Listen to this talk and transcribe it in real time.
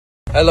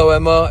Hello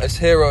Emma, it's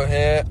Hero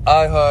here.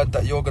 I heard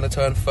that you're going to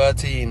turn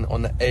 13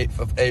 on the 8th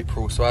of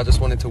April, so I just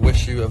wanted to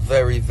wish you a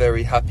very,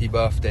 very happy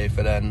birthday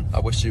for then. I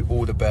wish you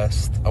all the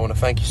best. I want to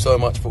thank you so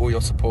much for all your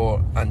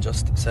support and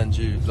just send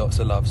you lots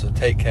of love, so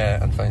take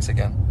care and thanks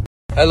again.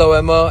 Hello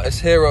Emma, it's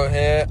Hero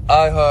here.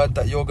 I heard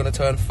that you're going to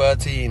turn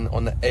 13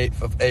 on the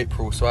 8th of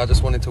April, so I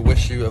just wanted to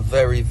wish you a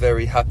very,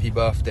 very happy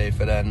birthday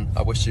for then.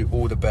 I wish you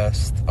all the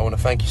best. I want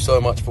to thank you so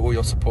much for all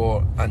your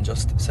support and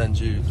just send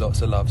you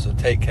lots of love, so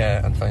take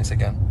care and thanks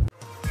again.